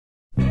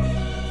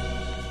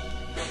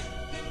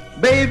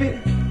Baby,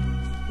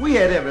 we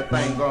had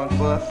everything going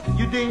for us.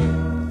 You did?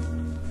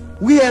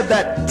 We had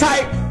that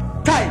tight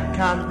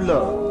kind of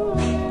love.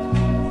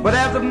 But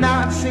as of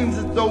now, it seems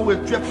as though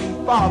we're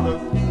drifting farther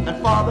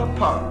and farther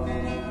apart.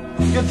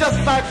 You're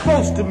just not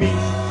close to me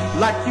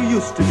like you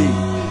used to be.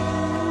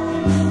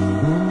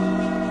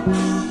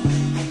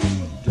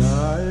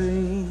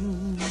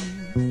 Darling,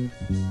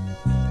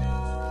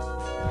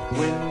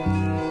 when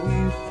we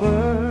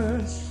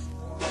first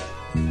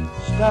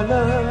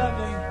started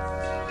loving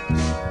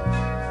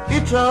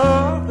each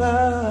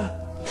other,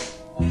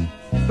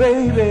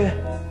 baby,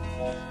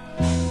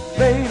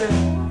 baby.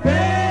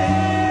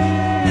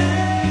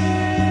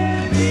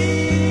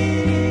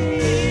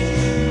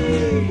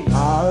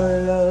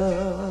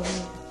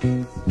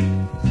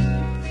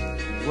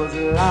 Was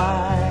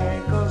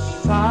like a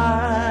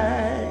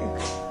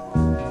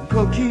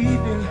cycle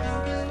keeping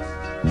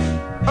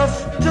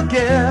us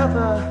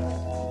together.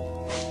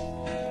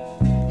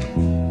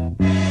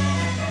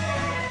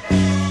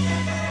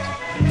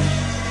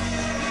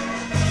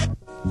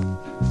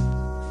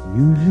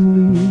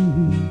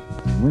 Usually,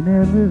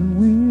 whenever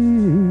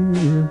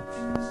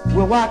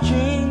we're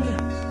watching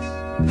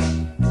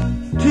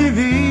TV,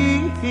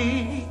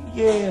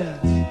 yeah.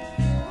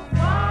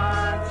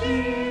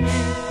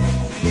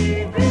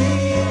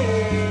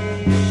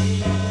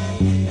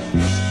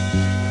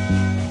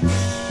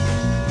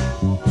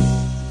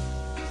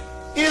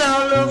 In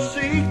our little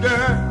seat,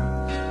 girl,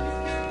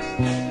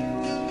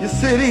 you're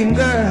sitting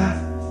there.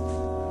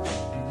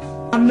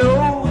 I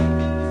know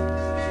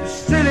you're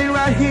sitting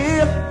right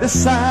here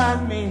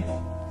beside me.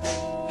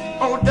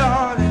 Oh,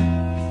 darling,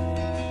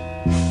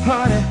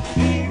 honey,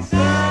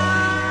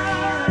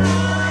 beside me.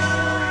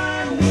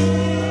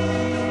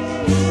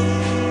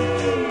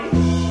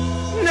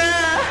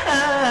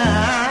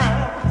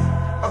 Now,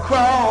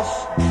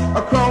 across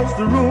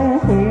the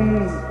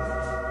room,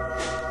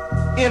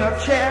 in a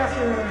chair,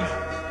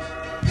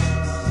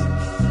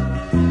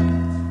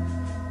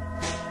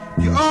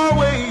 you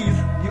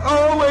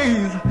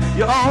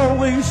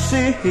always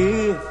say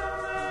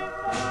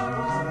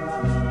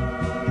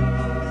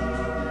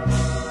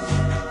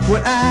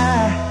when I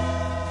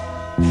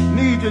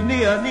need you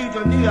near, I need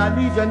you near, I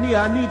need you near,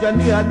 I need you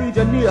near, I need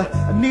you near,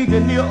 I need you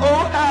near,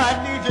 oh how I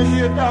need you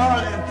near,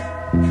 darling,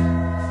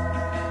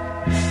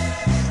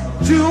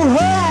 to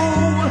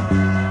hold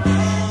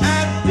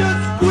and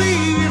just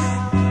squeeze,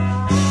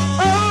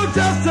 oh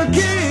just a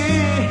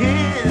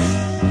kiss,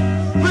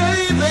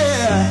 baby,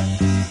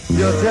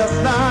 you're just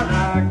not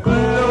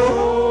close.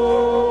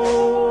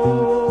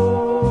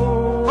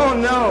 Oh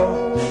no,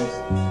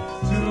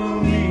 to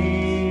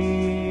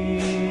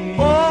me.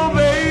 Oh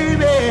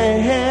baby,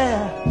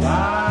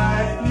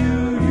 like you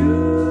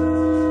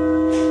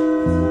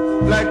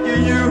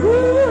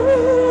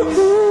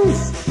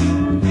used to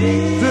be,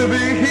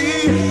 baby.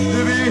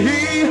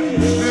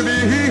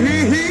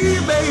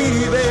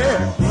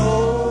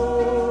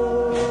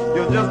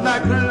 You're just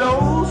not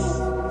close.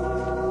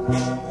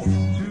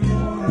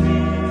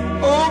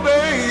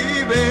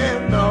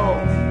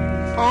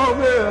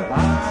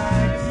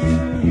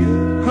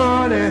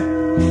 Honey,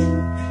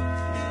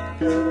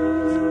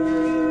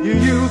 you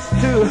used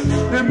to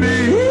me,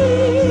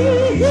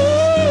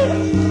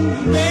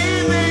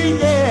 baby,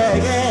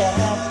 yeah, yeah.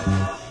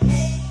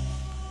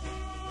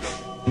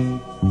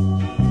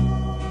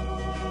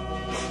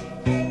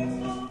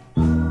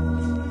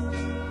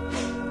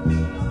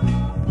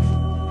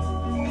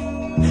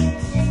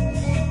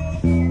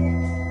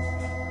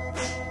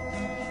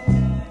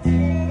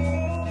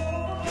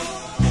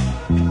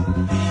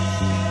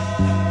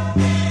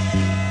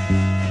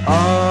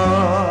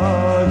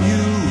 Are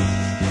you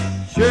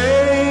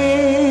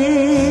changing?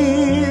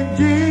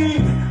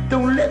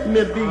 Don't let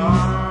me be.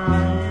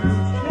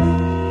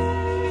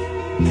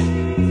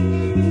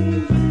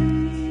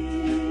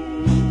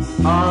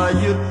 Are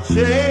you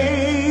changing?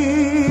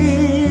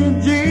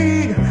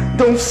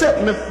 Don't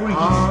set me free.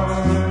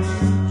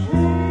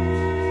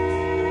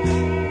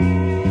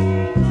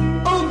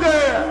 Oh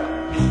girl,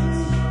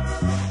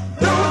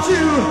 don't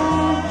you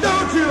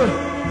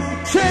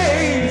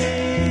change.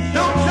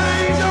 Don't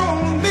change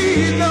on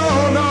me, no,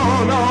 no,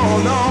 no,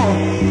 no.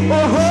 Oh,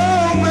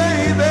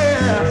 baby.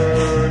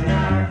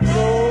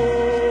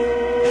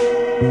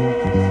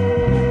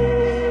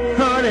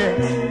 Honey,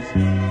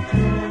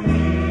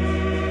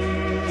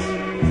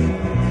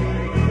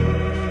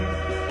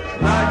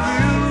 like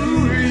you,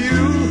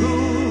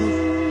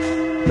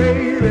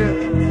 baby,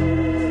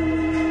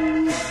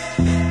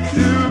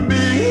 to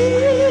be,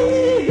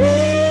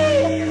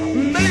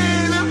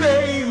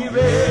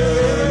 baby.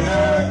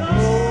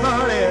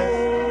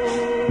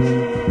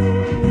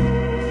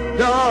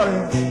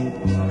 Darling,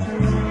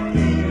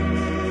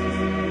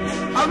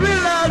 I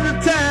realize the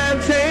time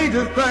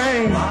changes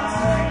things.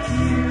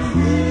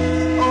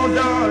 Oh,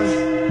 darling,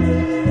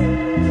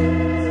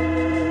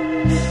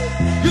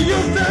 you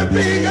used to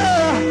be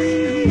girl.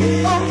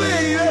 Oh,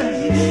 baby,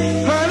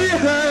 honey,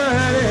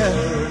 honey.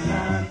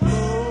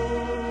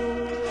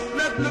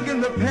 Let's look in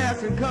the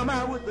past and come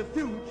out with the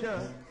future.